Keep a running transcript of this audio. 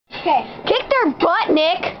Okay. Kick their butt,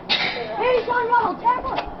 Nick. Hey, Sean Russell,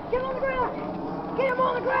 tackle him. Get him on the ground. Get him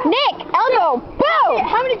on the ground. Nick, elbow, boo.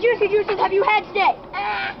 How many juicy juices have you had today?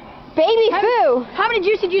 Baby foo. How many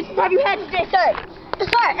juicy juices have you had today, sir?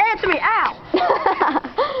 Sir, answer me. Ow.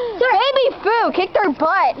 Baby foo, kick their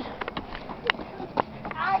butt.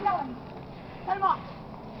 I know him. Cut him off.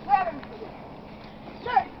 Grab him.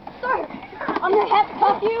 Sir, I'm going to have to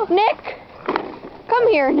cuff you. Nick, come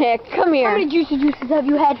here, Nick. Come here. How many juicy juices have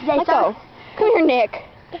you had today, Let sir? go. Come here, Nick.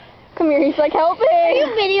 Come here. He's like, help me. Are you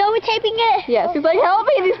videotaping it? Yes, he's like, help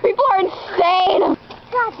me. These people are insane.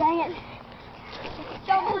 God dang it.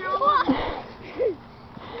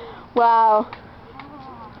 Wow.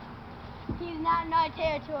 He's not in our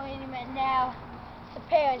territory anymore now. It's the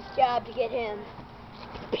parents' job to get him.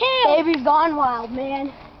 Baby's gone wild,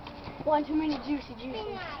 man. One too many juicy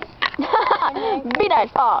juices. Be nice.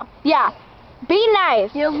 Oh, yeah. Be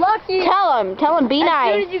nice. You're lucky. Tell him be As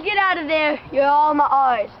nice. soon as you get out of there, you're all my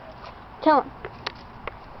eyes. Tell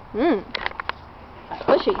him.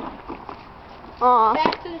 Pushy. Aw.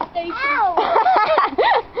 Back to the station.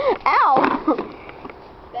 Ow.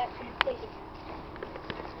 Back to the station.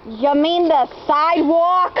 You mean the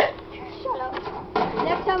sidewalk? Shut up.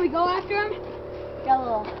 Next time we go after him, get a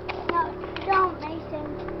little. No, don't,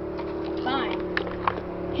 Mason.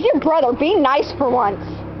 Fine. He's your brother. Be nice for once.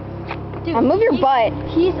 Dude, Now move your butt.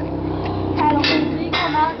 He's had a legal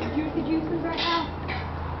amount of juicy juices right now.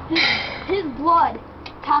 His blood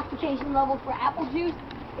intoxication level for apple juice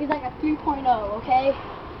is like a 3.0, okay?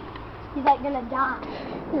 He's like gonna die.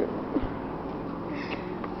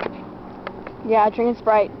 Yeah, drinking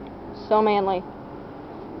Sprite. So manly.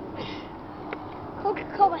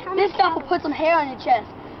 Coca-Cola, this stuff will put some hair on your chest.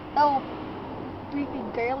 That will briefly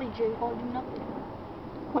barely drink, won't do nothing.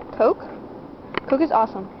 What, Coke? Coke is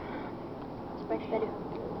awesome. Sprite's better.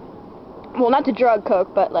 Well, not the drug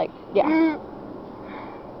Coke, but like, yeah.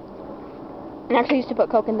 I actually used to put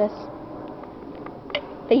Coke in this.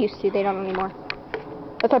 They used to. They don't anymore.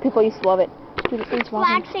 That's why people used to love it. Dude, it's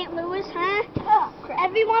Flag St. Louis, huh? Oh, crap.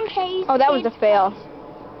 Everyone pays. Oh, that was a fail.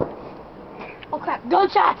 Oh crap!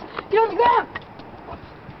 Gunshots! Get on the ground!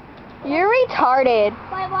 You're retarded.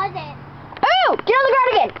 What was it? Oh! Get on the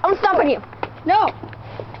ground again! I'm stomping you. No!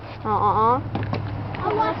 Uh-uh.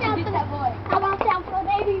 I watch out for that boy. I watch out for the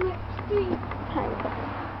baby with Steve.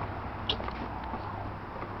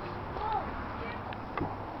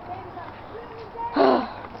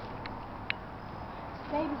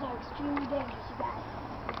 Babies are extremely dangerous, you guys.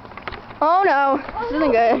 Oh no, this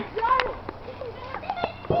isn't good.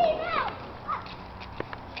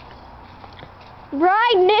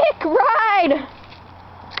 Ride, Nick, ride!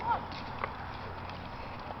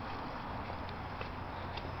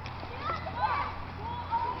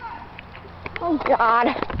 Oh God.